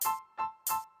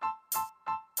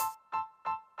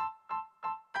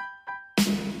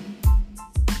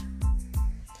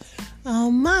All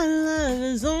my love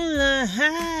is all I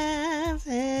have.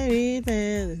 Very,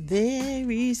 very,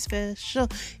 very special.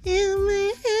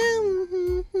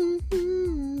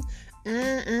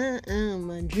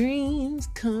 My dreams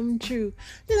come true.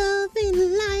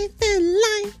 Loving life and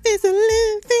life is a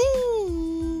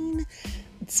living.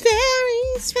 It's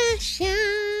very special.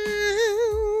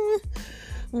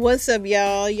 What's up,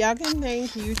 y'all? Y'all can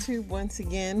thank YouTube once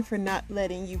again for not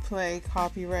letting you play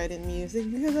copyrighted music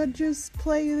because I just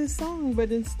play the song,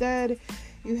 but instead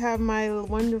you have my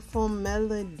wonderful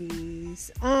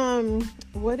melodies.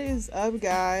 What is up,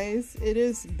 guys? It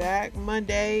is back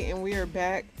Monday and we are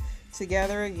back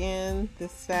together again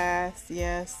this fast.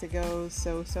 Yes, it goes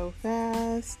so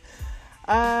fast.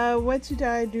 What did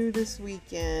I do this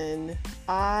weekend?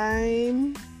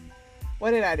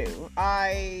 What did I do?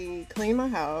 I cleaned my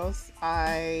house.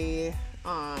 I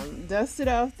dusted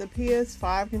off the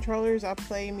PS5 controllers. I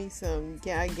played me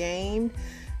I gamed.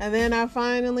 And then I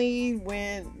finally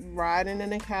went riding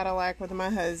in a Cadillac with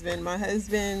my husband. My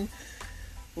husband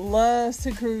loves to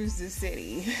cruise the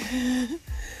city.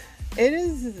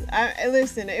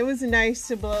 Listen, it was nice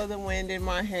to blow the wind in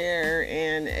my hair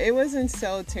and it wasn't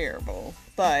so terrible.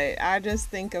 But I just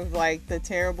think of like the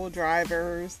terrible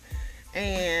drivers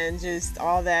and just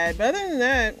all that. But other than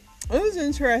that, it was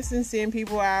interesting seeing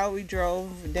people out. We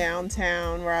drove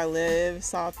downtown where I live,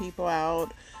 saw people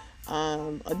out,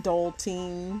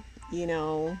 adulting,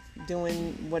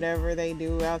 doing whatever they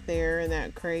do out there in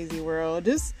that crazy world.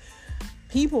 Just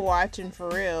people watching for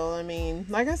real. I mean,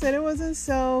 like I said, it wasn't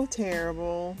so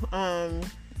terrible. Other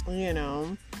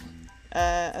than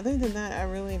that, I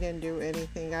really didn't do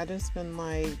anything. I just been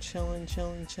like chilling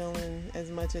as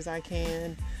much as I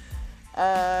can.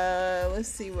 Let's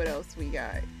see what else we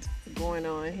got going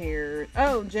on here.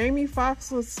 Oh, Jamie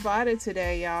Foxx was spotted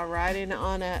today, y'all, riding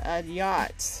on a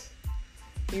yacht.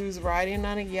 He was riding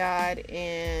on a yacht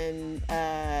and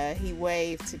he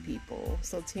waved to people.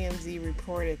 So TMZ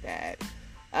reported that.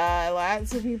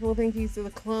 Lots of people think he's the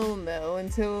clone though,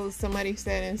 until somebody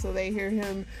said, and so they hear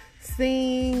him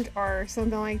sing or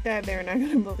something like that, they're not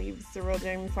going to believe it's the real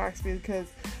Jamie Foxx, because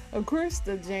of course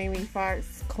the Jamie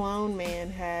Foxx clone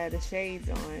man had the shades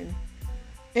on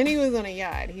and he was on a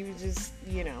yacht. He was just,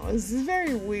 it's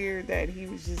very weird that he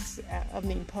was just,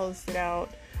 posted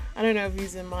out. I don't know if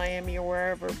he's in Miami or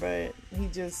wherever, but he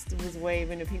just was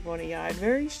waving to people on a yacht.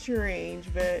 Very strange,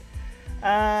 but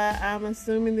I'm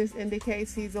assuming this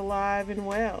indicates he's alive and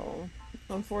well.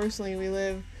 Unfortunately, we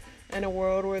live in a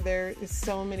world where there is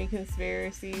so many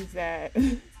conspiracies that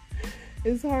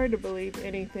it's hard to believe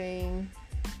anything.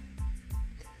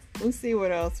 Let's see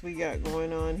what else we got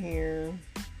going on here.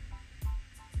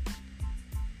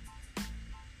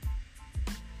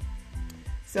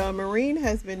 So a Marine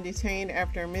has been detained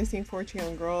after a missing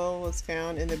 14-year-old girl was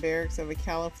found in the barracks of a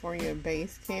California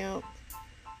base camp.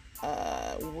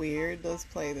 Weird. Let's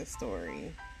play the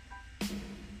story.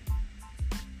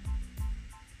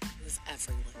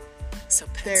 Everyone. So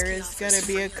there is going to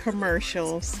be a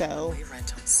commercial, so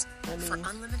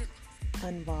unvolume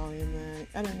that.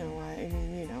 I don't know why. I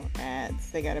mean,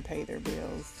 ads, they got to pay their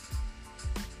bills.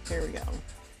 Here we go.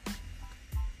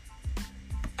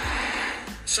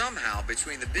 Somehow,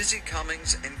 between the busy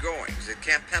comings and goings at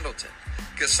Camp Pendleton,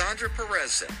 Cassandra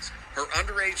Perez says her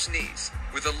underage niece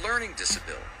with a learning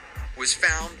disability was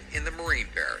found in the Marine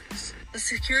barracks. The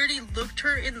security looked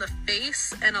her in the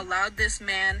face and allowed this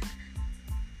man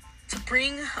to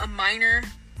bring a minor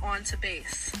onto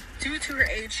base. Due to her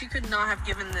age, she could not have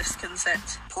given this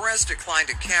consent. Perez declined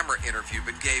a camera interview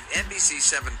but gave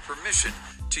NBC7 permission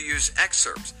to use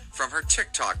excerpts from her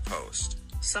TikTok post.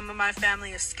 Some of my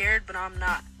family is scared, but I'm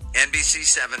not.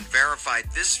 NBC7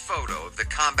 verified this photo of the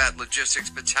Combat Logistics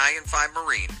Battalion 5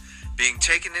 Marine being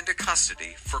taken into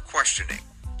custody for questioning.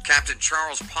 Captain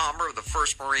Charles Palmer of the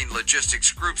 1st Marine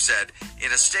Logistics Group said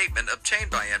in a statement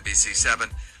obtained by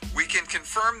NBC7, "We can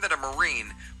confirm that a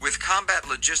Marine with Combat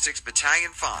Logistics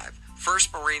Battalion 5,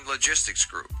 1st Marine Logistics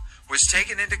Group, was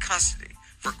taken into custody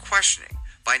for questioning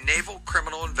by Naval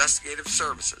Criminal Investigative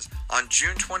Services on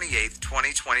June 28,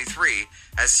 2023,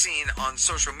 as seen on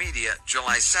social media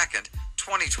July 2nd,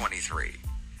 2023.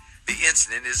 The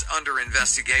incident is under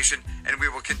investigation and we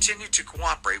will continue to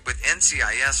cooperate with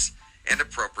NCIS and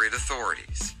appropriate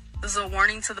authorities." This is a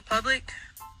warning to the public.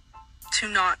 To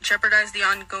not jeopardize the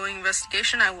ongoing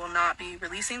investigation, I will not be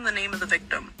releasing the name of the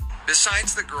victim.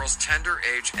 Besides the girl's tender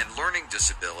age and learning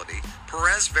disability,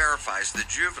 Perez verifies the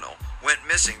juvenile went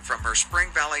missing from her Spring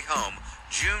Valley home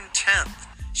June 10th.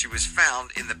 She was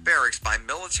found in the barracks by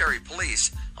military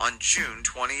police on June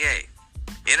 28th.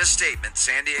 In a statement,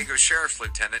 San Diego Sheriff's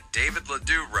Lieutenant David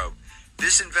Ledoux wrote,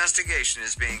 This investigation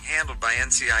is being handled by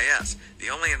NCIS. The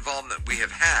only involvement we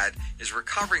have had is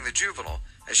recovering the juvenile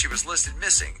as she was listed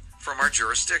missing from our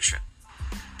jurisdiction.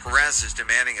 Perez is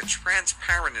demanding a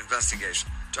transparent investigation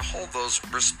to hold those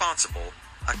responsible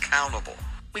accountable.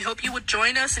 We hope you would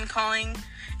join us in calling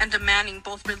and demanding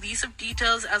both release of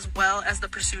details as well as the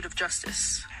pursuit of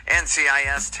justice.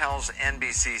 NCIS tells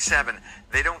NBC7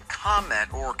 they don't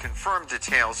comment or confirm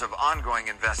details of ongoing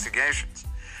investigations.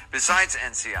 Besides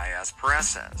NCIS, Perez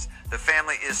says the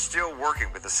family is still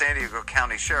working with the San Diego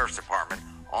County Sheriff's Department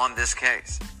on this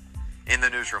case. In the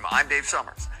newsroom, I'm Dave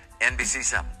Summers,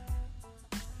 NBC7.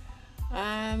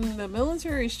 The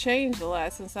military's changed a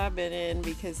lot since I've been in,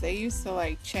 because they used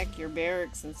to check your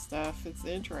barracks and stuff. It's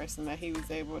interesting that he was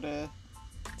able to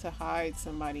hide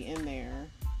somebody in there.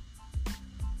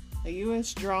 A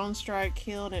U.S. drone strike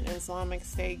killed an Islamic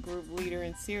State group leader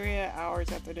in Syria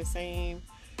hours after the same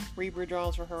Reaper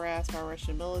drones were harassed by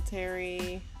Russian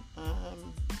military.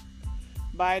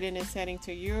 Biden is heading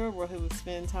to Europe, where he will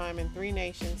spend time in 3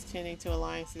 nations tending to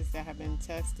alliances that have been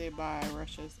tested by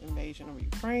Russia's invasion of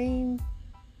Ukraine.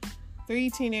 3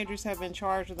 teenagers have been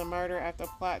charged with a murder after a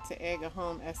plot to egg a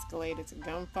home escalated to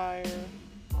gunfire.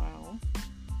 Wow.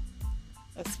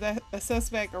 A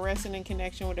suspect arrested in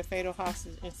connection with a fatal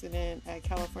hostage incident at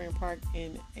California Park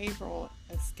in April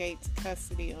escaped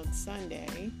custody on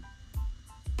Sunday.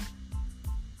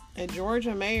 A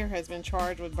Georgia mayor has been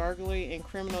charged with burglary and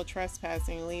criminal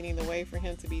trespassing, leading the way for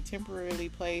him to be temporarily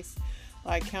placed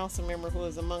by a council member who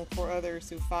is among 4 others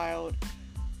who filed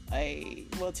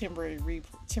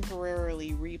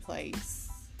temporarily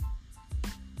replaced.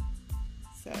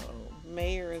 So,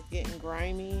 mayor is getting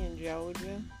grimy in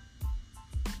Georgia.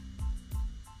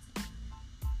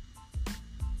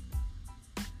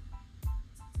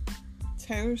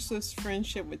 Taylor Swift's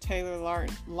friendship with Taylor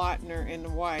Lautner and the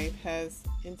wife has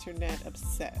internet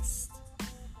obsessed.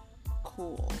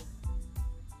 Cool.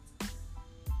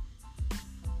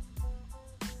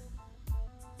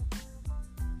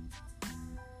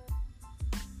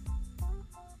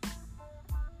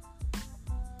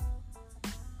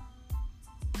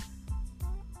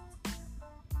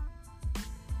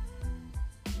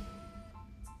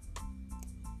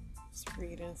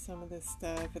 Reading some of this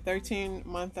stuff. A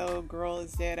 13-month-old girl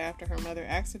is dead after her mother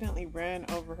accidentally ran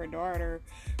over her daughter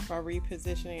while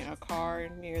repositioning a car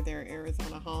near their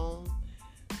Arizona home.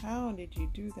 How did you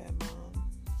do that, Mom?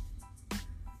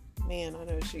 Man, I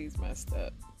know she's messed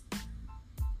up.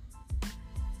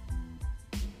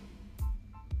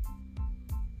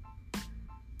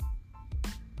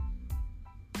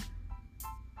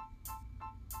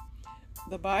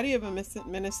 The body of a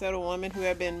Minnesota woman who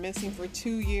had been missing for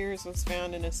 2 years was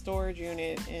found in a storage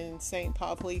unit in St.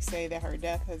 Paul. Police say that her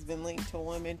death has been linked to a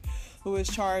woman who was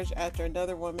charged after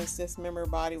another woman's dismembered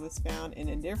body was found in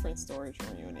a different storage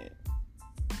unit.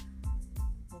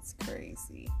 That's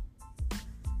crazy.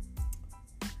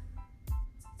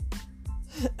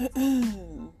 Let's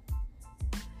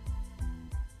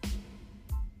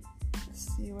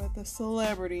see what the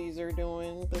celebrities are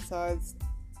doing besides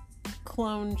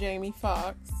clone Jamie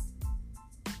Foxx.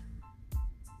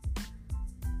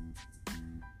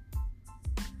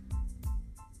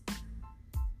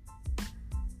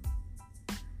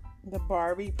 The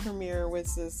Barbie premiere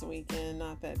was this weekend.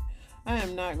 Not that I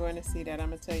am not going to see that. I'm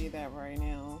going to tell you that right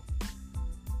now.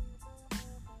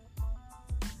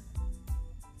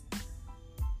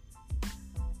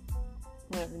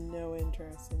 I have no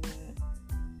interest in that.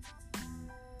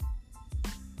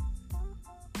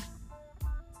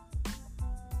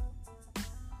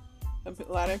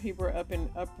 A lot of people are up in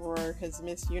uproar because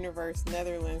Miss Universe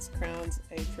Netherlands crowns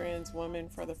a trans woman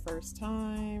for the first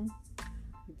time.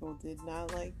 People did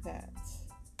not like that.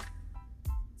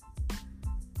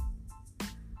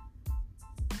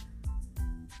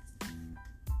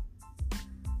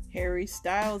 Harry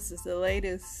Styles is the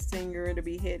latest singer to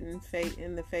be hit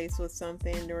in the face with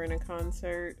something during a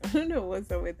concert. I don't know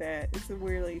what's up with that. It's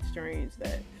weirdly strange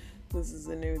that this is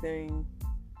a new thing.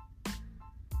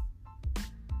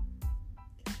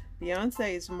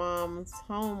 Beyonce's mom's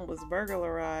home was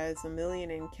burglarized, $1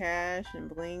 million in cash and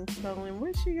bling stolen.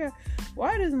 What she got?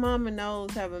 Why does Mama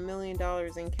Knowles have $1 million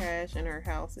in cash in her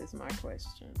house is my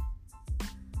question.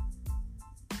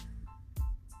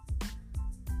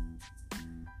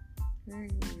 Very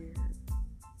weird.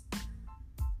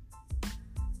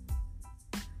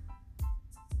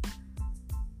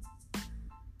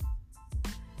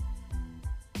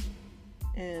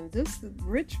 And just the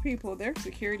rich people, their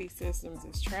security systems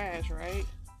is trash, right?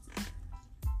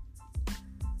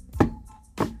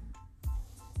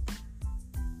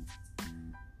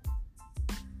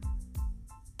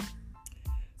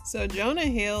 So Jonah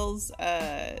Hill's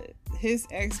his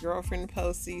ex-girlfriend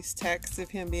posts these texts of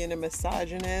him being a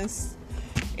misogynist,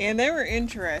 and they were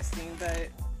interesting, but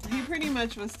he pretty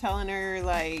much was telling her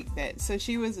like that. So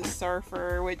she was a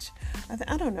surfer, which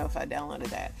I don't know if I downloaded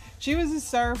that. She was a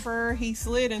surfer. He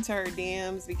slid into her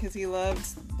DMs because he loved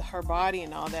her body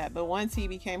and all that. But once he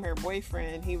became her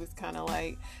boyfriend, he was kind of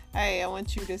like, hey, I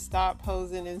want you to stop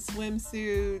posing in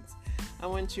swimsuits. I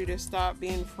want you to stop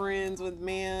being friends with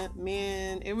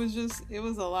men. It was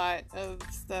a lot of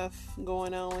stuff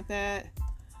going on with that.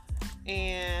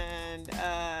 And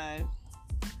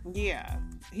yeah,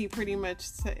 he pretty much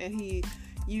he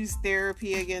used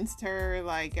therapy against her,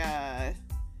 like my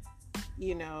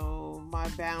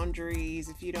boundaries.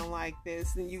 If you don't like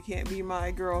this, then you can't be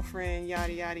my girlfriend,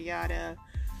 yada yada yada.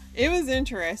 It was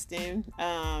interesting.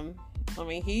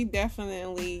 He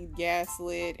definitely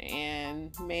gaslit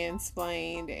and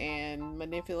mansplained and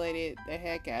manipulated the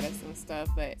heck out of some stuff,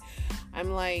 but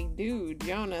I'm like, dude,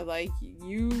 Jonah, like,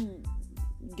 you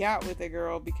got with a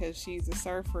girl because she's a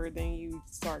surfer, then you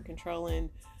start controlling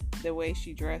the way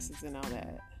she dresses and all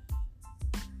that.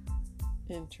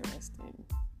 Interesting.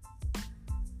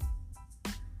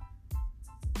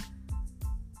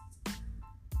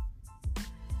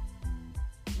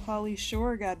 Pauly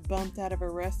Shore got bumped out of a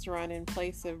restaurant in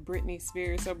place of Britney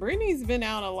Spears. So Britney's been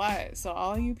out a lot. So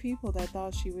all you people that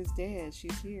thought she was dead,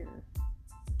 she's here.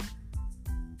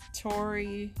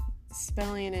 Tori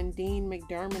Spelling and Dean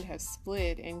McDermott have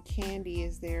split, and Candy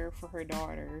is there for her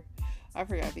daughter. I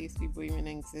forgot these people even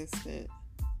existed.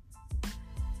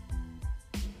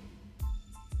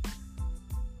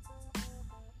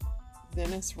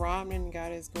 Dennis Rodman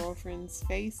got his girlfriend's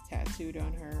face tattooed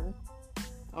on her.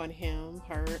 On him,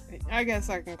 her. I guess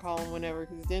I can call him whenever,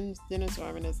 because Dennis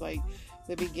Rodman is like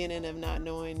the beginning of not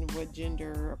knowing what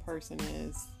gender a person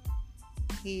is.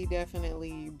 He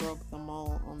definitely broke the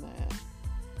mold on that.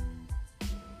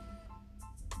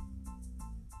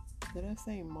 Did I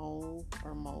say mold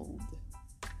or mold?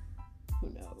 Who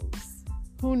knows?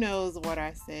 Who knows what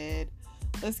I said?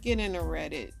 Let's get into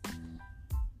Reddit.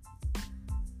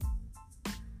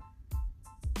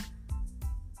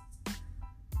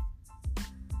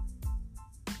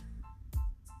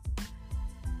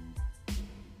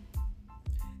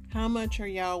 How much are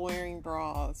y'all wearing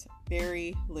bras?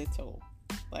 Very little.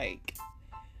 Like,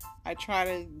 I try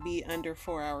to be under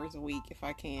 4 hours a week if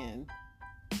I can.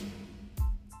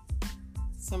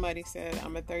 Somebody said,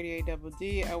 I'm a 38 double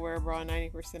D. I wear a bra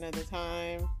 90% of the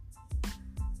time.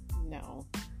 No.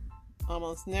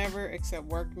 Almost never, except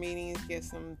work meetings. Get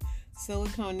some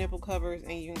silicone nipple covers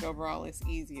and you can go braless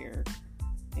easier.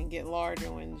 And get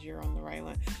larger ones, you're on the right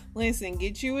line. Listen,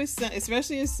 get you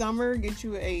especially in summer, get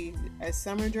you a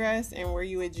summer dress and wear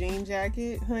you a jean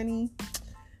jacket, honey.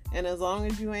 And as long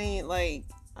as you ain't like,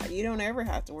 you don't ever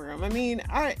have to wear them. I mean,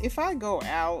 if I go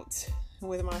out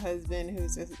with my husband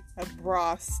who's a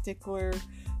bra stickler,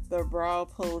 the bra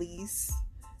police,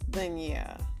 then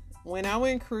yeah. When I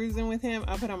went cruising with him,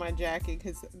 I put on my jacket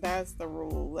because that's the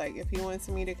rule. Like, if he wants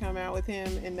me to come out with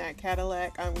him in that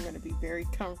Cadillac, I'm going to be very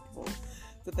comfortable.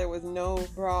 That there was no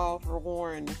bra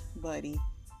worn, buddy.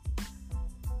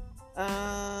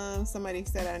 Somebody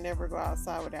said I never go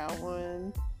outside without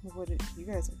one. You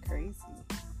guys are crazy.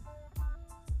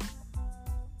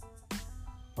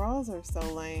 Bras are so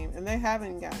lame, and they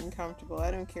haven't gotten comfortable.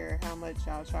 I don't care how much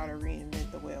y'all try to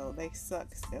reinvent the wheel. They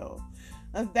suck still.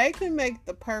 If they can make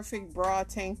the perfect bra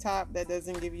tank top that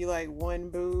doesn't give you like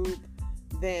one boob,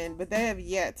 then, but they have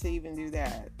yet to even do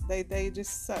that. They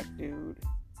just suck, dude.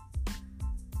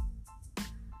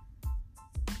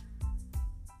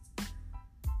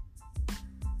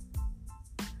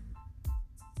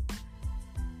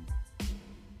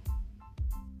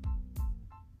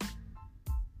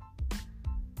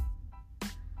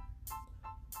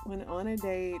 When on a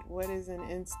date, what is an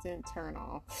instant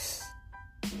turnoff?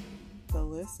 The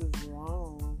list is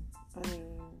long. I mean,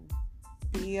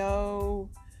 BO,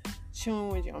 chewing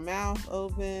with your mouth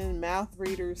open, mouth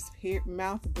breathers,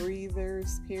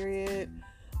 period.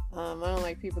 I don't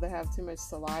like people that have too much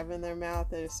saliva in their mouth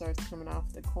that it starts coming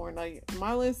off the corner. Like,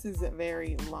 my list is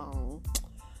very long.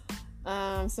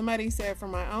 Somebody said,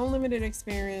 from my own limited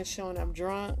experience, showing up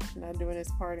drunk, not doing his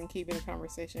part in keeping the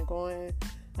conversation going,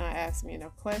 not asking me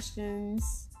enough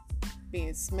questions,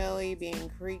 being smelly, being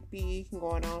creepy,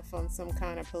 going off on some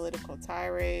kind of political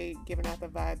tirade, giving out the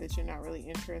vibe that you're not really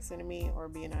interested in me, or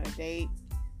being on a date.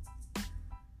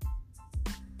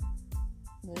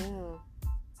 Yeah.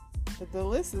 But the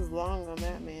list is long on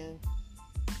that, man.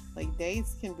 Like,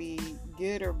 dates can be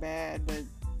good or bad, but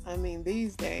I mean,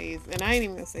 these days, and I ain't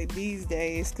even gonna say these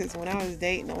days, because when I was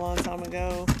dating a long time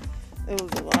ago, It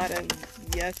was a lot of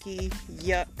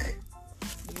yuck.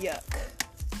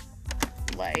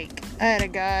 Like, I had a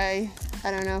guy,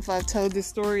 I don't know if I've told this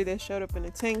story, that showed up in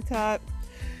a tank top,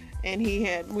 and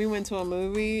we went to a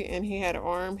movie, and he had a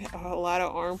lot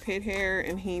of armpit hair,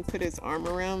 and he put his arm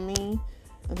around me,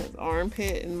 and his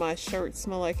armpit, and my shirt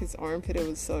smelled like his armpit. It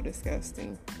was so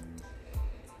disgusting.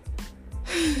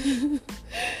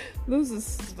 This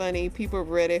is funny. People of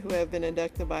Reddit who have been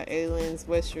abducted by aliens,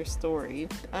 what's your story?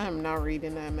 I'm not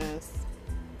reading that mess.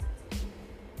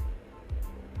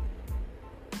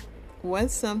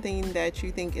 What's something that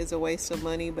you think is a waste of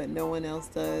money but no one else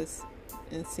does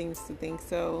and seems to think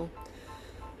so?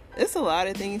 It's a lot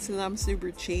of things because I'm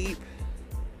super cheap.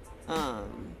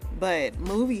 But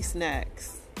movie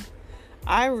snacks.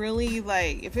 I really,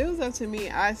 like, if it was up to me,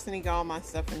 I'd sneak all my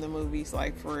stuff in the movies,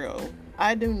 like, for real.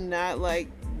 I do not like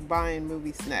buying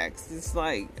movie snacks. It's,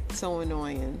 like, so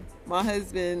annoying. My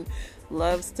husband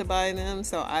loves to buy them,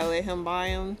 so I let him buy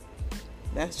them.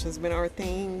 That's just been our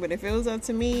thing. But if it was up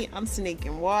to me, I'm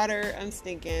sneaking water, I'm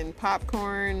sneaking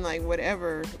popcorn, like,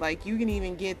 whatever. Like, you can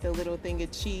even get the little thing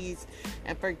of cheese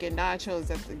and freaking nachos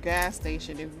at the gas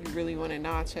station if you really wanted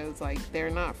nachos. Like,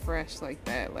 they're not fresh like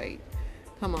that. Like,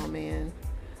 come on, man.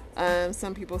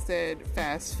 Some people said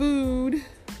fast food.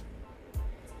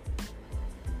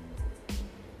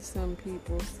 Some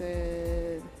people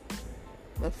said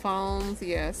the phones.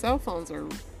 Yeah, cell phones are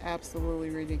absolutely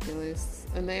ridiculous.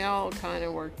 And they all kind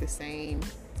of work the same.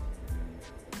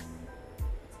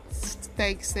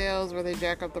 Fake sales where they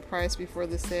jack up the price before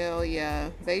the sale.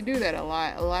 Yeah, they do that a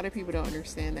lot. A lot of people don't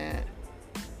understand that.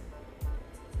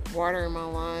 Watering my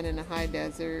lawn in a high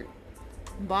desert.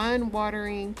 Lawn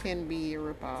watering can be a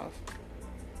ripoff.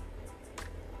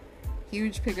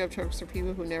 Huge pickup trucks for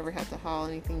people who never have to haul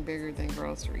anything bigger than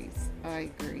groceries.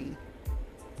 I agree.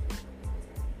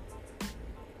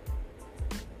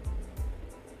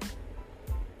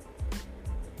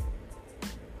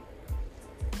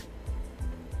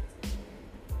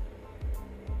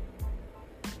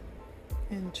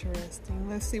 Interesting.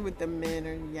 Let's see what the men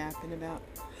are yapping about.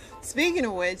 Speaking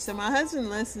of which, so my husband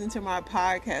listened to my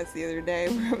podcast the other day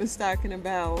where I was talking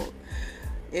about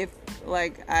if,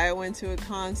 like, I went to a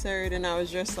concert and I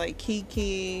was dressed like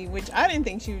Kiki, which I didn't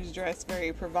think she was dressed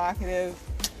very provocative.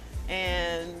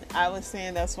 And I was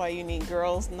saying that's why you need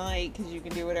girls' night, because you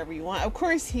can do whatever you want. Of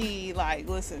course, he, like,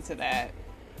 listened to that.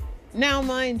 Now,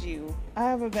 mind you, I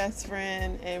have a best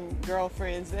friend and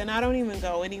girlfriends, and I don't even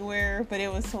go anywhere, but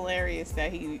it was hilarious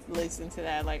that he listened to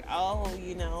that. Like, oh,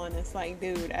 you know, and it's like,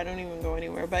 dude, I don't even go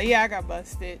anywhere. But yeah, I got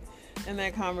busted in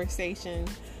that conversation.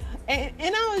 And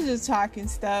I was just talking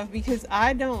stuff because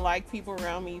I don't like people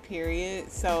around me,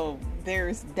 period. So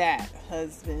there's that,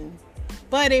 husband.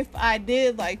 But if I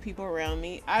did like people around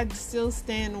me, I'd still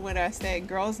stand what I said.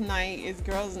 Girls' night is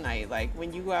girls' night. Like,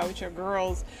 when you go out with your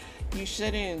girls, you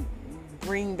shouldn't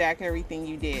bring back everything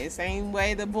you did. Same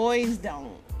way the boys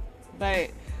don't. But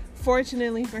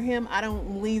fortunately for him, I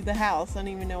don't leave the house. I don't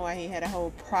even know why he had a whole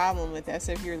problem with that.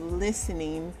 So if you're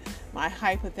listening, my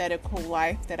hypothetical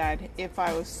life that if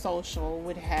I was social,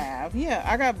 would have. Yeah,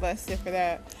 I got busted for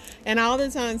that. And all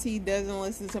the times he doesn't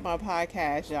listen to my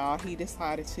podcast, y'all, he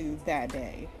decided to that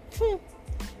day.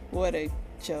 What a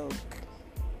joke.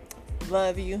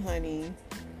 Love you, honey.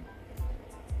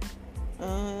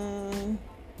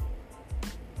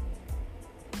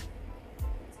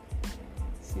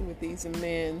 See what these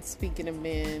men, speaking of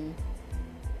men.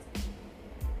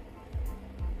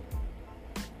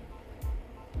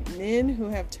 Men who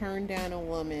have turned down a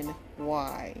woman,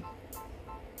 why?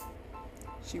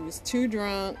 She was too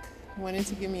drunk, wanted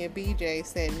to give me a BJ,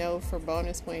 said no for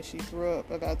bonus points. She threw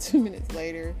up about 2 minutes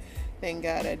later. Thank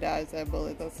God I dodged that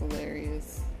bullet. That's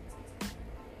hilarious.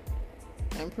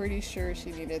 I'm pretty sure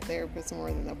she needed a therapist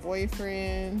more than a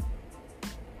boyfriend.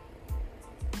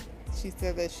 She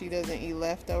said that she doesn't eat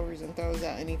leftovers and throws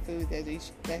out any food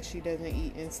that she doesn't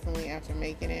eat instantly after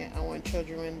making it. I want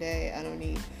children one day. I don't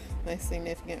need my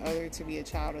significant other to be a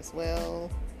child as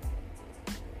well.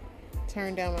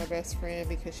 Turned down my best friend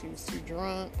because she was too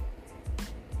drunk.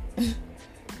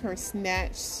 Her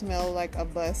snatch smelled like a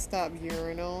bus stop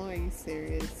urinal. Are you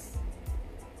serious?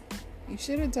 You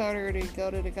should have told her to go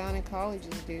to the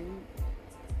gynecologist, dude.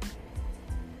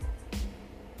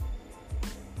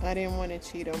 I didn't want to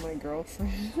cheat on my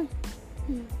girlfriend.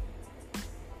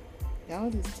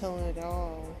 Y'all just telling it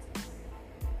all.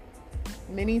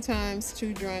 Many times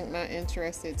too drunk, not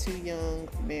interested, too young,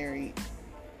 married.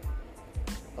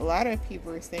 A lot of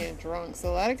people are saying drunk.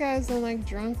 So a lot of guys don't like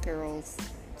drunk girls.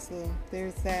 So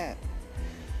there's that.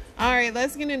 Alright,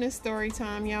 let's get into story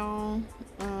time, y'all.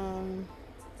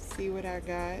 See what I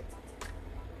got.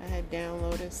 I had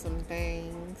downloaded some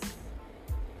things,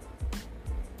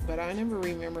 but I never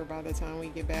remember by the time we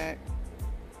get back.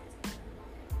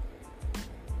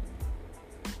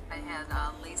 I had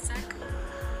Lasik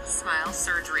smile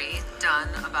surgery done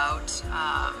about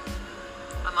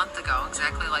a month ago,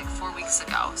 exactly like 4 weeks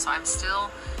ago. So I'm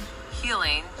still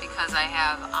healing because I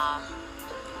have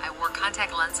I wore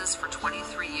contact lenses for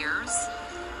 23 years,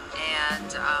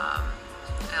 and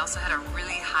I also had a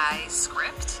really high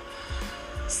script.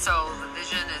 So the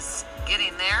vision is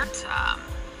getting there.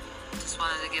 Just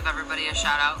wanted to give everybody a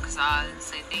shout out because I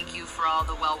say thank you for all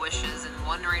the well wishes and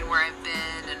wondering where I've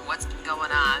been and what's been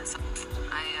going on. So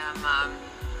I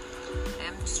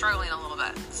am struggling a little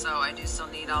bit, so I do still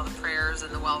need all the prayers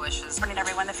and the well wishes. Good morning,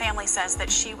 everyone. The family says that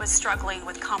she was struggling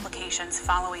with complications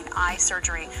following eye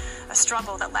surgery, a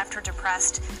struggle that left her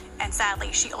depressed, and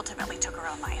sadly, she ultimately took her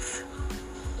own life.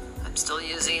 I'm still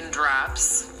using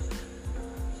drops.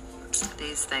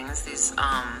 These things, these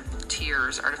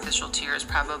tears, artificial tears,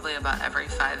 probably about every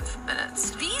 5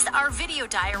 minutes. These are video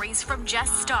diaries from Jess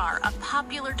Starr, a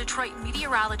popular Detroit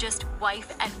meteorologist,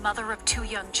 wife, and mother of 2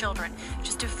 young children,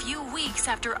 just a few weeks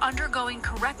after undergoing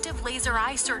corrective laser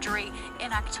eye surgery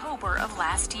in October of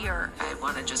last year. I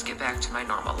want to just get back to my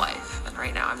normal life, and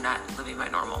right now I'm not living my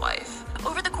normal life.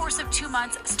 Over the course of 2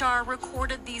 months, Starr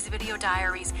recorded these video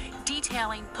diaries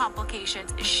detailing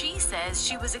complications she says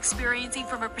she was experiencing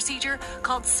from a procedure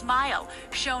called SMILE,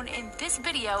 shown in this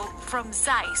video from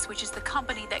Zeiss, which is the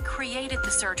company that created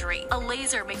the surgery. A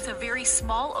laser makes a very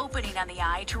small opening on the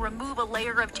eye to remove a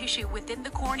layer of tissue within the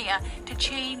cornea to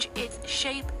change its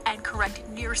shape and correct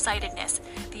nearsightedness.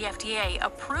 The FDA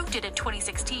approved it in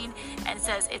 2016 and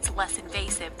says it's less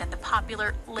invasive than the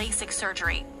popular LASIK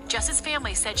surgery. Jess's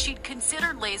family said she'd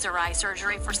considered laser eye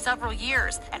surgery for several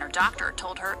years, and her doctor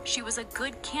told her she was a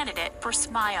good candidate for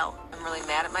SMILE. I'm really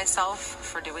mad at myself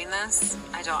for doing this.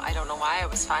 I don't know why. I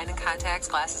was fine in contacts.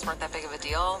 Glasses weren't that big of a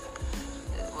deal.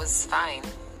 It was fine.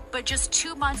 But just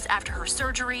 2 months after her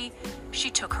surgery, she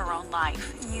took her own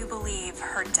life. You believe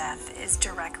her death is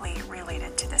directly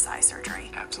related to this eye surgery?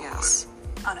 Absolutely. Yes.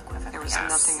 Unequivocally. There was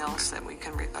nothing else that we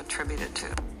can attribute it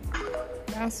to.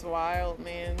 That's wild,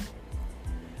 man.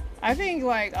 I think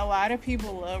like a lot of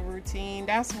people love routine.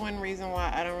 That's one reason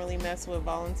why I don't really mess with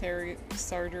voluntary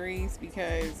surgeries,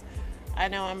 because I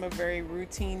know I'm a very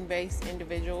routine-based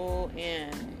individual,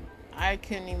 and I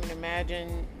couldn't even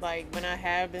imagine, like, when I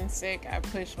have been sick, I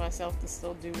push myself to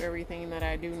still do everything that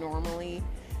I do normally,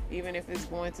 even if it's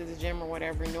going to the gym or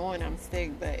whatever, knowing I'm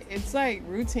sick. But it's like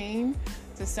routine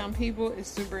to some people is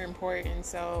super important.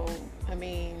 So, I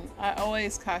mean, I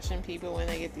always caution people when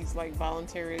they get these like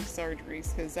voluntary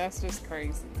surgeries, because that's just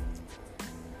crazy.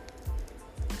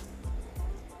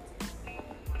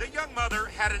 The young mother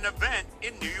had an event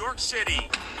in New York City.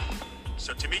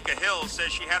 So Tamika Hill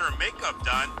says she had her makeup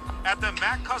done at the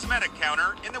MAC Cosmetic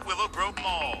counter in the Willow Grove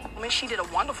Mall. I mean, she did a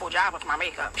wonderful job with my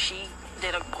makeup. She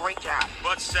did a great job.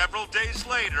 But several days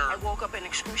later, I woke up in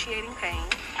excruciating pain.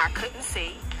 I couldn't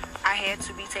see. I had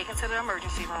to be taken to the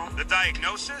emergency room. the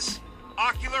diagnosis?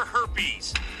 Ocular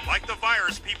herpes. Like the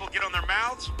virus people get on their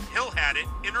mouths, Hill had it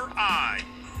in her eye.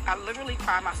 I literally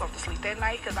cried myself to sleep that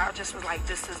night because I just was like,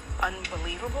 this is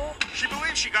unbelievable. She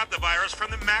believes she got the virus from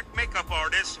the MAC makeup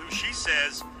artist, who she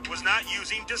says was not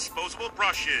using disposable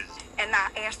brushes. And I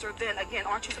asked her then, again,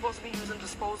 aren't you supposed to be using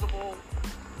disposable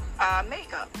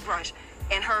makeup brush?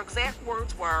 And her exact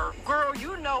words were, girl,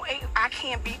 you know I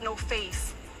can't beat no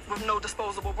face with no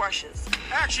disposable brushes.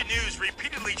 Action News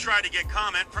repeatedly tried to get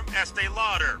comment from Estee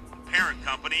Lauder, parent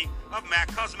company of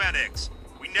MAC Cosmetics.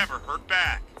 We never heard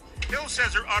back. Hill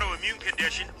says her autoimmune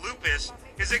condition, lupus,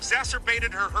 has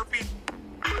exacerbated her herpes.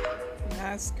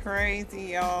 That's crazy,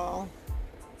 y'all.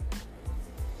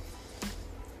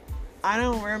 I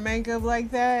don't wear makeup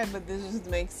like that, but this just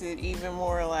makes it even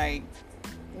more like,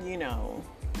 you know,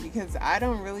 because I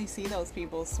don't really see those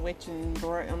people switching.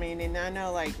 I mean, and I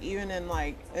know, like, even in,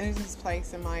 like, there's this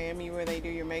place in Miami where they do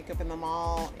your makeup in the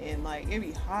mall, and, like, it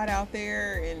be hot out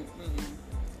there, and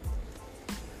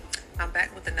I'm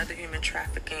back with another human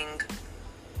trafficking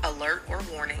alert or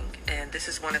warning, and this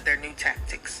is one of their new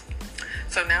tactics.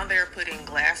 So now they're putting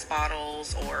glass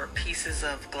bottles or pieces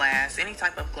of glass, any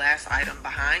type of glass item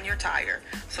behind your tire,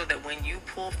 so that when you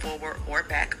pull forward or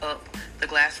back up, the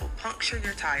glass will puncture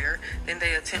your tire. Then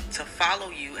they attempt to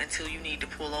follow you until you need to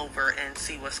pull over and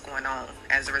see what's going on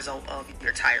as a result of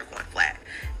your tire going flat.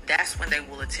 That's when they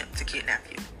will attempt to kidnap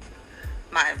you.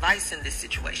 My advice in this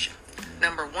situation: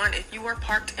 number one, if you are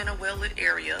parked in a well-lit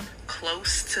area,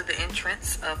 close to the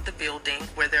entrance of the building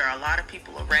where there are a lot of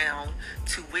people around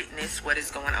to witness what is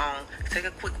going on. Take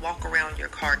a quick walk around your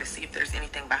car to see if there's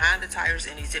anything behind the tires,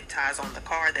 any zip ties on the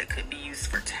car that could be used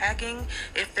for tagging.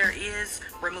 If there is,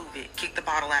 remove it. Kick the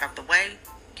bottle out of the way.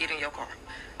 Get in your car.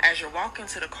 As you're walking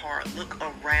to the car, look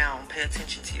around, pay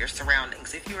attention to your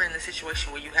surroundings. If you're in the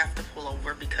situation where you have to pull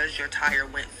over because your tire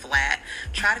went flat,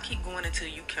 try to keep going until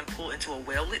you can pull into a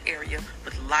well-lit area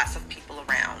with lots of people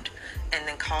around, and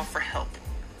then call for help.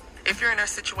 If you're in a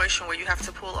situation where you have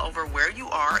to pull over where you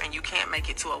are and you can't make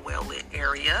it to a well-lit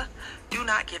area, do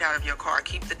not get out of your car.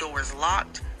 Keep the doors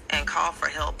locked and call for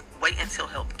help. Wait until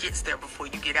help gets there before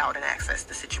you get out and access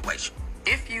the situation.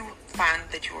 If you find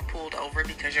that you were pulled over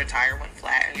because your tire went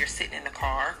flat and you're sitting in the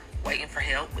car waiting for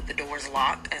help with the doors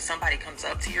locked and somebody comes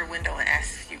up to your window and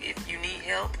asks you if you need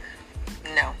help,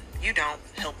 no, you don't.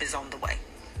 Help is on the way.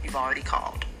 You've already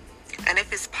called. And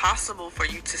if it's possible for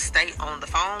you to stay on the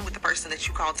phone with the person that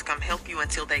you called to come help you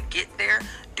until they get there,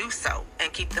 do so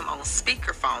and keep them on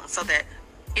speakerphone so that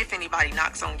if anybody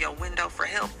knocks on your window for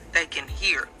help, they can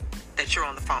hear that you're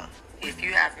on the phone. If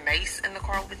you have mace in the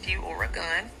car with you or a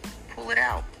gun, pull it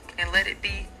out and let it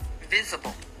be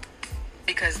visible,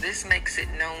 because this makes it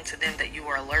known to them that you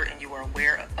are alert and you are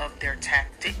aware of their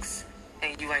tactics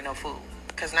and you ain't no fool.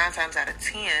 Because 9 times out of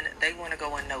 10, they want to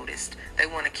go unnoticed. They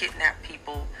want to kidnap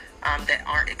people that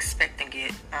aren't expecting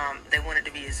it. They want it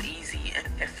to be as easy and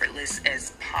effortless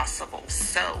as possible.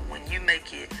 So when you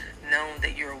make it known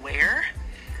that you're aware,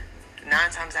 9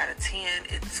 times out of 10,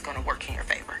 it's going to work in your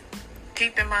favor.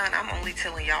 Keep in mind, I'm only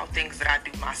telling y'all things that I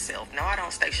do myself. No, I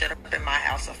don't stay shut up in my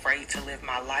house afraid to live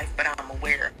my life, but I'm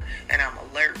aware and I'm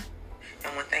alert.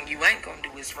 And one thing you ain't going to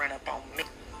do is run up on me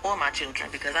or my children,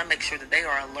 because I make sure that they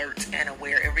are alert and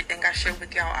aware. Everything I share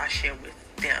with y'all, I share with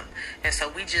them. And so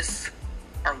we just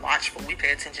are watchful. We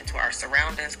pay attention to our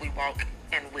surroundings. We walk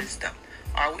in wisdom.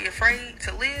 Are we afraid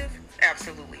to live?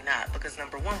 Absolutely not. Because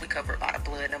number 1, we cover by the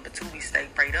blood. Number 2, we stay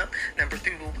prayed up. Number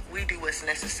 3, we do what's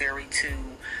necessary to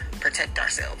protect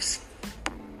ourselves.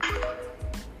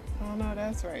 Oh no,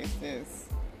 that's right, sis.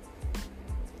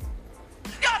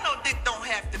 Y'all know dick don't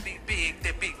have to be big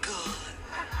to be good.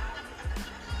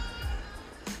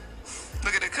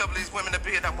 Look at a couple of these women up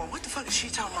here and I'm going, what the fuck is she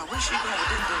talking about? Where's she going with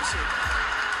this bullshit?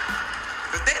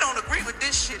 Because they don't agree with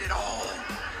this shit at all.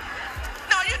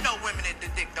 Now, you know women that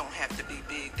the dick don't have to be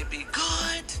big to be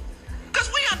good. Because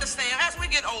we understand, as we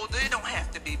get older, it don't have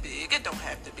to be big. It don't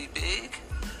have to be big.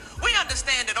 We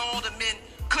understand that all the men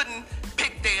couldn't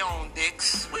pick their own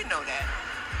dicks. We know that.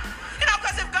 You know,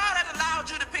 because if God had allowed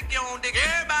you to pick your own dick,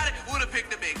 everybody would have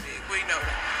picked the big dick. We know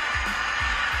that.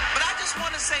 But I just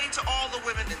want to say to all the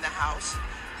women in the house,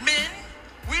 men,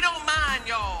 we don't mind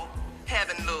y'all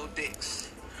having little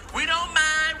dicks. We don't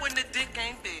mind when the dick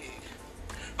ain't big.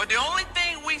 But the only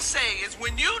thing we say is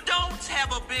when you don't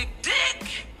have a big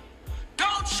dick,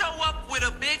 don't show up with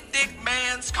a big dick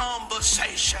man's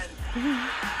conversation. And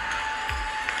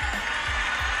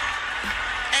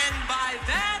by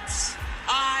that,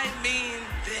 I mean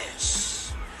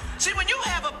this. See, when you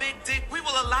have a big dick, we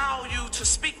will allow you to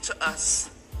speak to us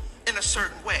in a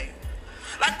certain way.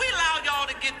 Like, we allow y'all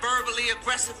to get verbally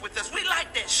aggressive with us. We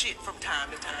like that shit from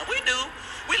time to time. We do.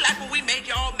 We like when we make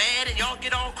y'all mad and y'all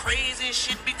get all crazy and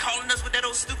shit, be calling us with that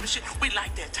old stupid shit. We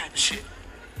like that type of shit.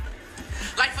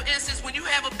 Like, for instance, when you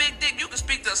have a big dick, you can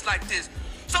speak to us like this.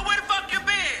 So where the fuck you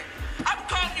been? I've been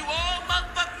calling you all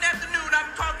motherfucking afternoon. I've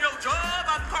been calling your job.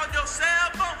 I've been calling your cell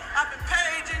phone. I've been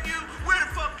paging you. Where the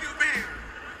fuck you been?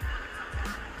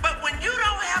 But when you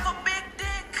don't have a big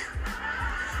dick,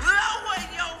 lower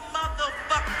your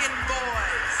motherfucking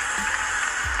voice.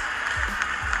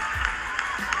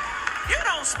 You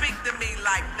don't speak to me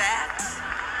like that.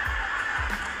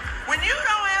 When you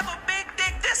don't have a big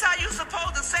dick, this how you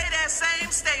supposed to say that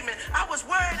same statement. I was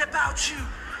worried about you.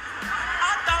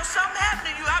 I thought something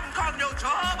happened to you. I've been calling your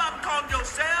job. I've been calling your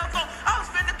cell phone. I was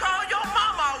finna call your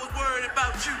mama. I was worried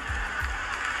about you.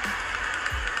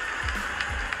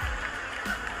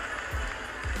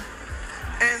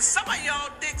 And some of y'all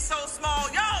dicks so small,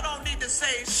 y'all don't need to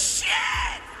say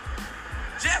shit.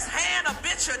 Just hand a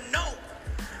bitch a note.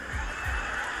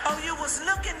 Oh, you was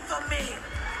looking for me.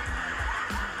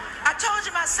 I told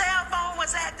you my cell phone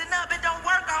was acting up. It don't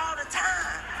work all the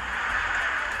time.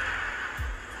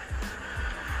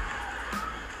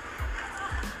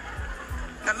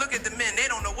 Now look at the men. They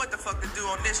don't know what the fuck to do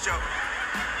on this joke.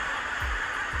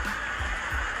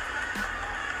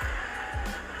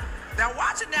 Now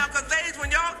watch it now, because ladies, when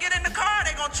y'all get in the car,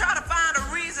 they gonna try to find a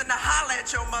reason to holler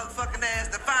at your motherfucking ass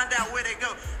to find out where they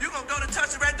go. You gonna go to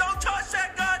touch the radio. Don't touch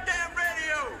that goddamn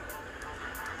radio.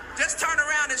 Just turn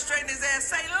around and straighten his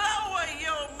ass. Say, lower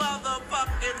your motherfucking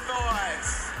fucking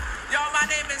voice. Y'all, my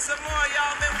name is Samora.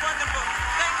 Y'all been wonderful.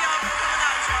 Thank y'all for coming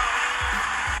out,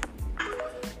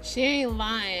 y'all. She ain't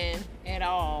lying at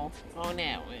all on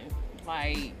that one.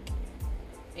 Like,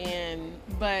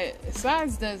 but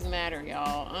size does matter,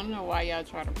 y'all. I don't know why y'all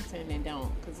try to pretend it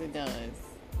don't, because it does.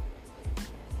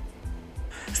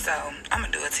 So, I'm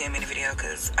going to do a 10-minute video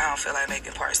because I don't feel like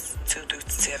making parts 2 through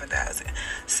 7,000.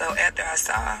 So, after I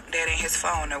saw that in his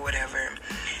phone or whatever,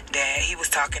 that he was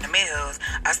talking to Mills,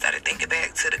 I started thinking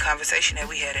back to the conversation that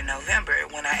we had in November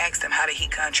when I asked him how did he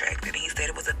contract it. And he said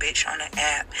it was a bitch on an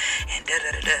app and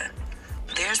da-da-da-da.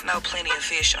 There's no Plenty of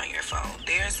Fish on your phone.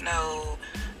 There's no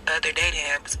other dating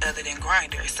apps other than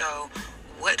Grindr. So,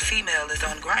 what female is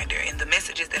on Grindr? And the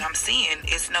messages that I'm seeing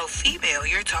is no female.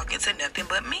 You're talking to nothing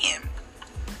but men.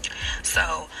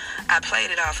 So I played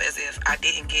it off as if I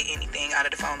didn't get anything out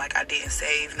of the phone, like I didn't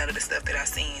save none of the stuff that I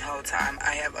seen the whole time.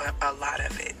 I have a lot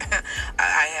of it.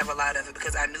 I have a lot of it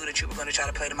because I knew that you were going to try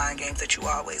to play the mind games that you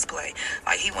always play.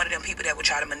 Like, he one of them people that would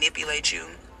try to manipulate you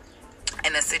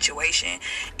in a situation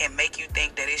and make you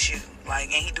think that it's you. Like,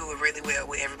 and he do it really well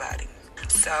with everybody.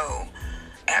 So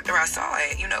after I saw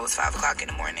it, it was 5 o'clock in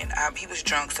the morning. He was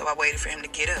drunk, so I waited for him to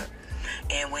get up.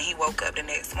 And when he woke up the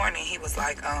next morning, he was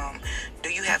like, do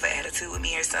you have an attitude with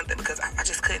me or something? Because I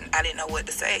just I didn't know what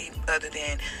to say other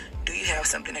than, do you have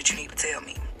something that you need to tell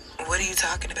me? What are you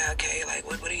talking about, Kay? Like,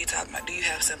 what are you talking about? Do you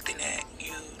have something that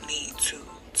you need to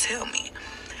tell me?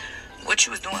 What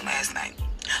you was doing last night?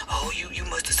 Oh, you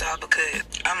must have saw because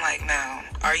I'm like, no,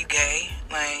 are you gay?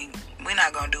 Like, we're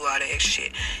not going to do all that extra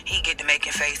shit. He get to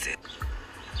making faces.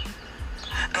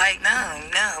 Like,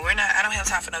 no, we're not. I don't have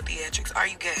time for no theatrics. Are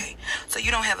you gay? So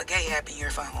you don't have a gay app in your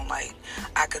phone. Like,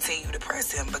 I continue to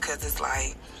press him because it's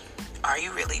like, are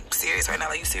you really serious right now?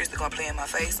 Like, you seriously gonna play in my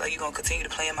face? Like, you gonna continue to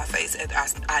play in my face? And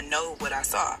I know what I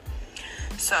saw.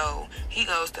 So he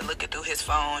goes to looking through his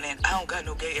phone, and I don't got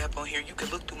no gay app on here. You can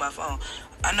look through my phone.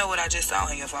 I know what I just saw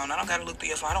on your phone. I don't gotta look through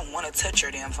your phone. I don't want to touch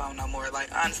your damn phone no more. Like,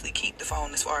 honestly, keep the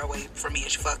phone as far away from me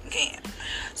as you fucking can.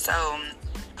 So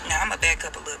now I'm gonna back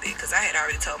up a little bit because I had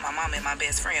already told my mom and my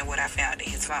best friend what I found in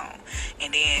his phone.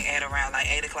 And then at around like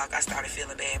 8 o'clock, I started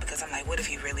feeling bad because I'm like, what if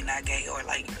he really not gay? Or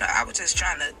like, I was just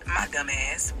trying to, my dumb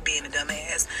ass, being a dumb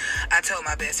ass. I told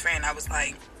my best friend, I was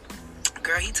like,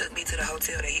 girl, he took me to the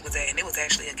hotel that he was at, and it was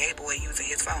actually a gay boy using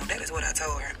his phone. That is what I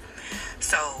told her.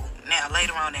 So now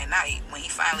later on that night, when he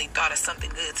finally thought of something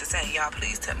good to say, y'all,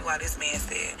 please tell me why this man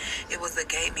said it was a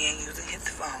gay man using his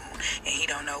phone, and he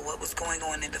don't know what was going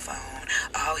on in the phone.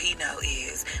 All he know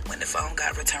is when the phone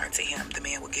got returned to him, the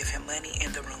man would give him money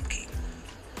and the room key.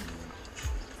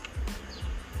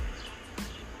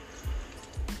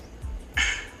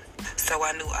 So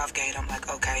I knew off gate, I'm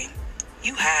like, okay,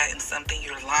 you hiding something,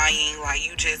 you're lying, like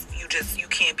you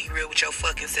can't be real with your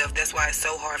fucking self. That's why it's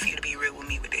so hard for you to be real with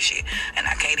me with this shit. And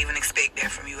I can't even expect that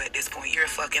from you at this point. You're a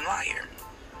fucking liar.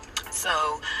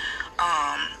 So,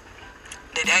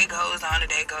 the day goes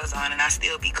on, and I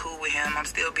still be cool with him. I'm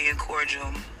still being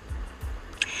cordial.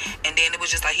 And then it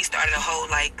was just like he started a whole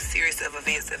like series of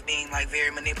events of being like very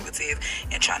manipulative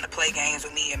and trying to play games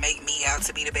with me and make me out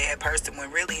to be the bad person, when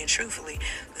really and truthfully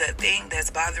the thing that's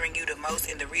bothering you the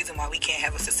most and the reason why we can't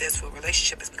have a successful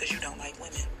relationship is because you don't like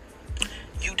women.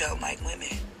 You don't like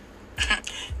women.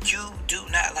 You do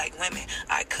not like women.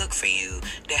 I cook for you.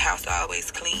 The house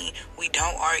always clean. We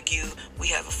don't argue. We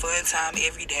have a fun time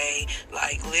every day.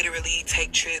 Like literally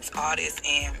take trips, all this,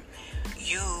 and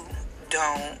you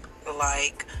don't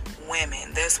like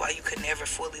women. That's why you could never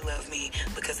fully love me,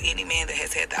 because any man that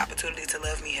has had the opportunity to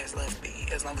love me has loved me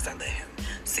as long as I let him.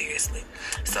 Seriously.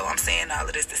 So I'm saying all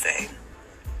of this to say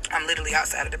I'm literally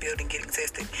outside of the building getting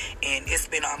tested, and it's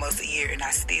been almost a year and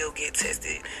I still get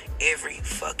tested every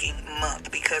fucking month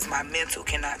because my mental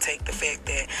cannot take the fact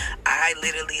that I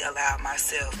literally allowed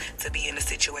myself to be in a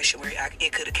situation where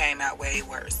it could have came out way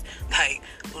worse. Like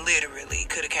literally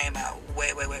could have came out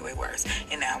way worse.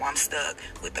 And now I'm stuck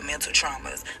with the mental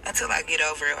traumas until I get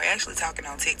over it. Or actually talking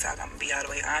on TikTok, I'm gonna be all the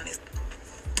way honest,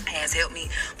 has helped me,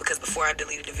 because before I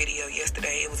deleted the video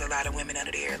yesterday, it was a lot of women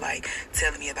under there like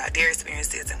telling me about their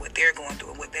experiences and what they're going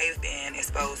through and what they've been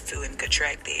exposed to and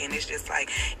contracted. And it's just like,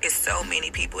 it's so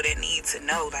many people that need to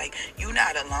know, like, you're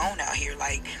not alone out here.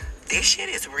 Like, this shit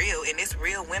is real, and it's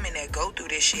real women that go through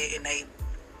this shit and they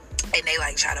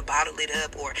like try to bottle it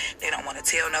up, or they don't want to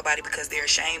tell nobody because they're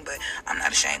ashamed. But I'm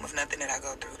not ashamed of nothing that I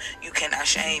go through. You cannot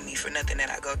shame me for nothing that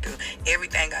I go through.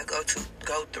 Everything I go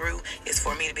through is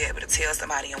for me to be able to tell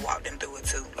somebody and walk them through it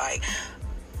too. Like,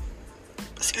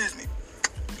 excuse me,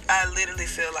 I literally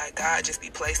feel like God just be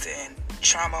placing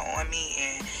trauma on me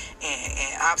and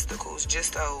obstacles,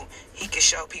 just so he can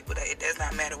show people that it does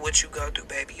not matter what you go through,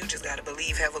 baby. You just gotta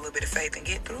believe, have a little bit of faith, and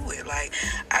get through it. Like,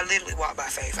 I literally walk by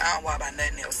faith. I don't walk by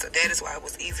nothing else. So that is why it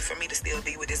was easy for me to still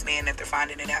be with this man after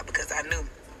finding it out, because I knew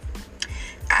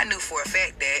for a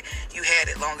fact that you had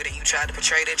it longer than you tried to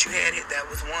portray that you had it. That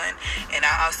was one. And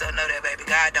I also know that, baby,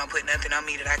 God don't put nothing on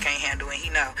me that I can't handle, and he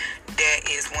know that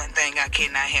is one thing I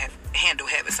cannot handle,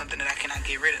 having something that I cannot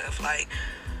get rid of. Like,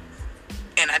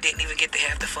 and I didn't even get to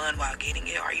have the fun while getting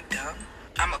it. Are you dumb?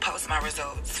 I'm gonna post my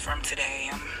results from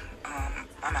today.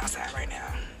 I'm outside right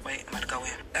now. Wait, I'm about to go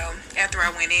in. So after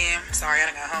I went in, sorry, I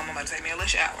done got home. I'm about to take me a little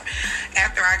shower.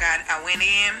 After I went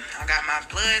in, I got my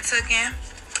blood taken.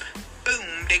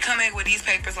 Boom, they come in with these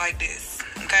papers like this,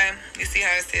 okay? You see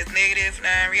how it says negative,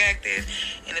 non-reactive,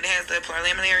 and it has the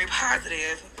preliminary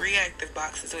positive reactive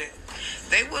box as well.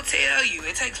 They will tell you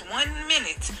it takes 1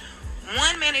 minute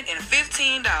and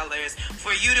 $15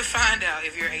 for you to find out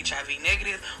if you're HIV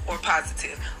negative or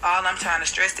positive. All I'm trying to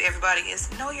stress to everybody is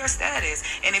know your status.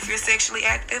 And if you're sexually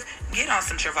active, get on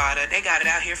some Truvada. They got it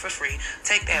out here for free.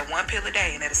 Take that 1 pill a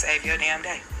day and it'll save your damn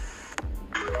day.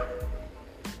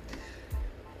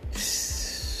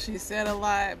 She said a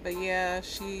lot, but yeah,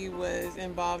 she was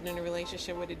involved in a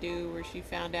relationship with a dude where she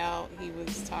found out he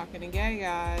was talking to gay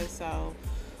guys. So,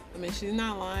 I mean, she's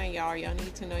not lying, y'all. Y'all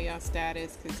need to know y'all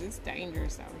status, because it's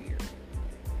dangerous out here.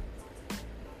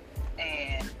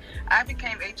 And I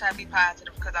became HIV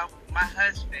positive because my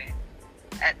husband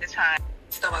at the time.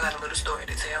 So I got a little story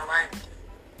to tell, right?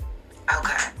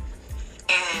 Okay.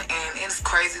 And it's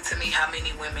crazy to me how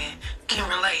many women can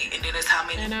relate, and then it's how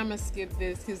many. And I'm gonna skip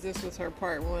this because this was her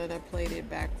part 1. I played it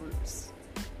backwards.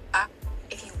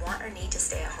 If you want or need to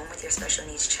stay at home with your special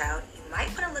needs child, you might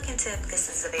want to look into if this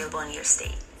is available in your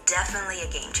state. Definitely a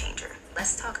game changer.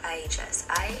 Let's talk IHS.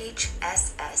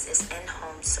 IHSS is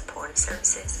in-home supportive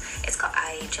services. It's called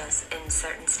IHS in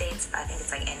certain states. I think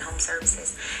it's like in-home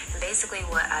services. And basically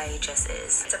what IHS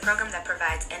is, it's a program that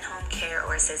provides in-home care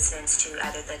or assistance to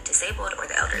either the disabled or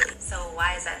the elderly. So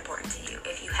why is that important to you?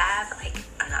 If you have like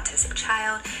an autistic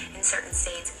child in certain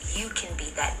states, you can be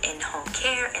that in-home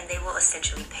care, and they will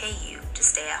essentially pay you to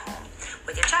stay at home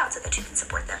with your child so that you can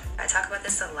support them. I talk about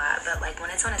this a lot, but like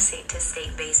when it's on a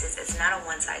state-to-state basis, it's not a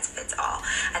one-size-fits-all.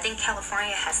 I think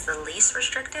California has the least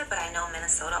restrictive, but I know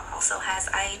Minnesota also has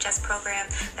IHS program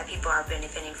that people are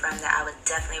benefiting from that I would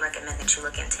definitely recommend that you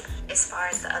look into. As far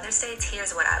as the other states,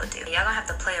 here's what I would do. Y'all gonna have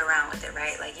to play around with it,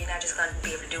 right? Like, you're not just gonna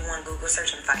be able to do one Google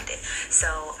search and find it.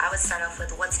 So I would start off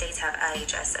with what states have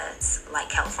IHSS, like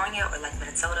California or like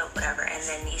Minnesota, whatever, and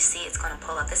then you see it's gonna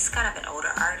pull up. This is kind of an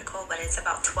older article, but it's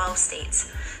about 12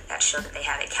 states that show that they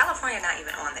have it. California not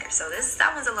even on there, so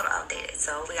that one's a little outdated,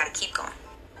 so we gotta keep going.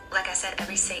 Like I said,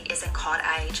 every state isn't called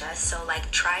IHS, so like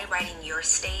try writing your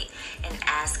state and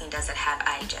asking, does it have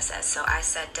IHSS? So I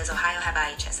said, does Ohio have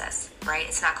IHSS, right?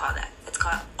 It's not called that. It's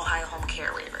called Ohio Home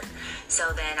Care Waiver.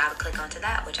 So then I would click onto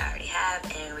that, which I already have,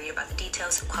 and read about the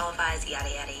details, who qualifies, yada,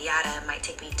 yada, yada. It might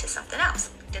take me to something else.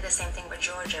 Did the same thing with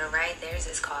Georgia, right? There's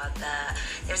this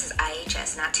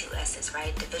IHS, not 2 S's,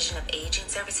 right? Division of Aging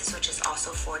Services, which is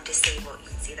also for disabled. You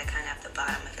can see that kind of at the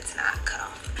bottom if it's not cut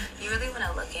off. You really want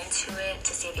to look into it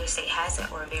to see if your state has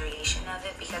it or a variation of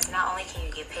it, because not only can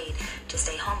you get paid to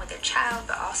stay home with your child,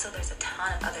 but also there's a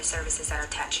ton of other services that are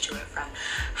attached to it, from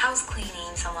house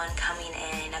cleaning, someone coming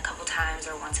in a couple times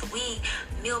or once a week,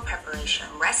 meal preparation,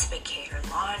 respite care,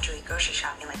 laundry, grocery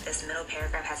shopping. Like, this middle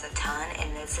paragraph has a ton,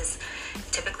 and this is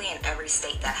typically in every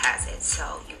state that has it,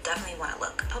 so you definitely want to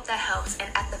look. Hope that helps.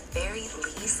 And at the very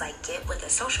least, like, get with a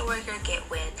social worker, get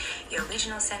with your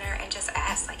regional center, and just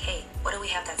ask, like, hey, what do we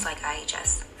have that's like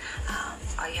IHS?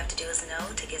 All you have to do is know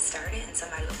to get started, and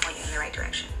somebody will point you in the right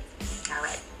direction. All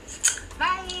right,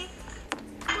 bye.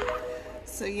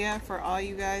 So yeah, for all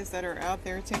you guys that are out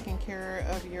there taking care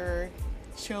of your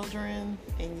children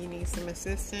and you need some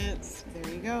assistance,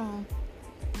 there you go.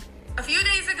 A few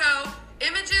days ago,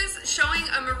 images showing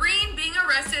a Marine being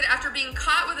arrested after being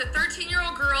caught with a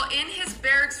 13-year-old girl in his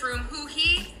barracks room who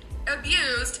he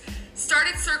abused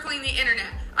started circling the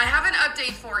internet. I have an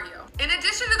update for you. In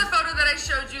addition to the photo that I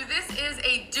showed you, this is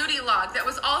a duty log that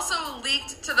was also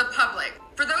leaked to the public.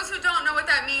 For those who don't know what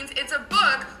that means, it's a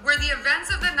book where the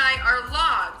events of the night are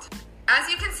logged. As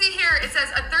you can see here, it says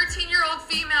a 13-year-old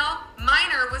female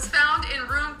minor was found in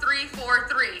room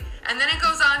 343. And then it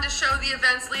goes on to show the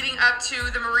events leading up to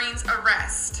the Marine's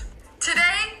arrest.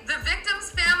 Today, the victim's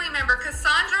family member,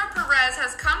 Cassandra Perez,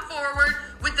 has come forward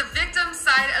with the victim's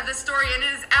side of the story, and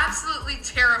it is absolutely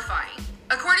terrifying.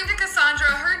 According to Cassandra,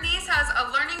 her niece has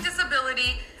a learning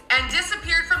disability and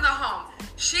disappeared from the home.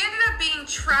 She ended up being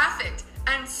trafficked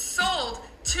and sold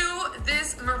to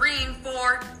this Marine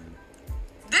for...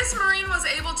 This Marine was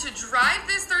able to drive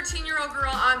this 13-year-old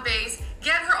girl on base,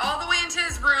 get her all the way into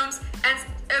his rooms, and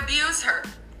abuse her.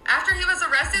 After he was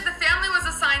arrested, the family was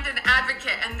assigned an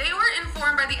advocate, and they were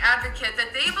informed by the advocate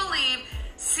that they believe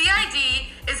CID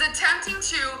is attempting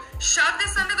to shove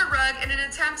this under the rug in an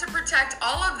attempt to protect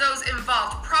all of those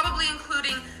involved, probably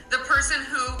including the person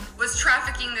who was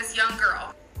trafficking this young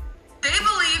girl. They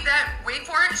believe that, wait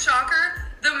for it, shocker,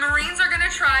 the Marines are going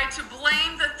to try to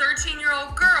blame the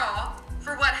 13-year-old girl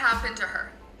for what happened to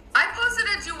her. I posted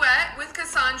a duet with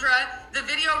Cassandra, the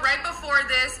video right before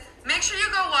this. Make sure you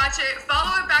go watch it,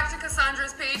 follow it back to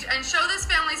Cassandra's page, and show this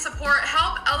family support,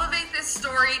 help elevate this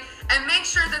story, and make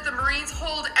sure that the Marines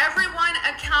hold everyone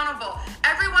accountable,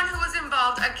 everyone who was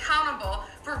involved accountable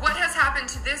for what has happened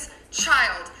to this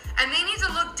child. And they need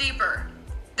to look deeper.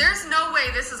 There's no way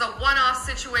this is a one-off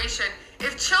situation.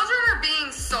 If children are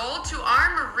being sold to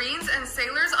armed Marines and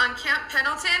sailors on Camp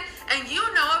Pendleton, and you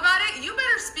know about it, you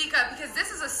better speak up, because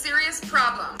this is a serious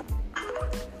problem.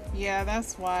 Yeah,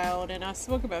 that's wild, and I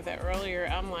spoke about that earlier.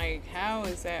 I'm like, how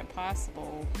is that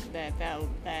possible? That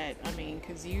I mean,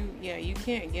 because you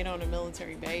can't get on a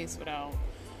military base without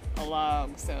a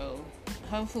log. So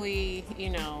hopefully,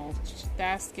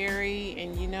 that's scary,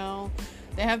 and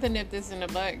they have to nip this in the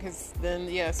butt, because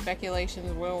then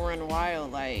speculations will run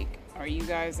wild. Like, are you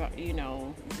guys,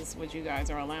 is this what you guys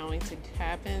are allowing to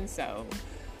happen? So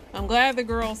I'm glad the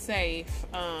girl's safe.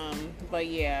 But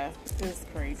yeah, it's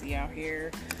crazy out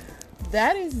here.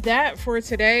 That is that for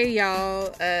today,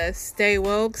 y'all. Stay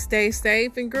woke, stay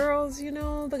safe, and girls, the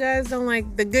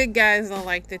good guys don't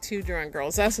like the too drunk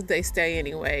girls. That's what they say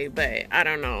anyway, but I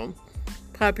don't know.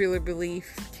 Popular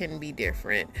belief can be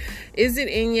different. Is it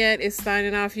in yet? It's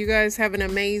signing off. You guys have an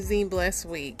amazing, blessed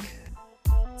week.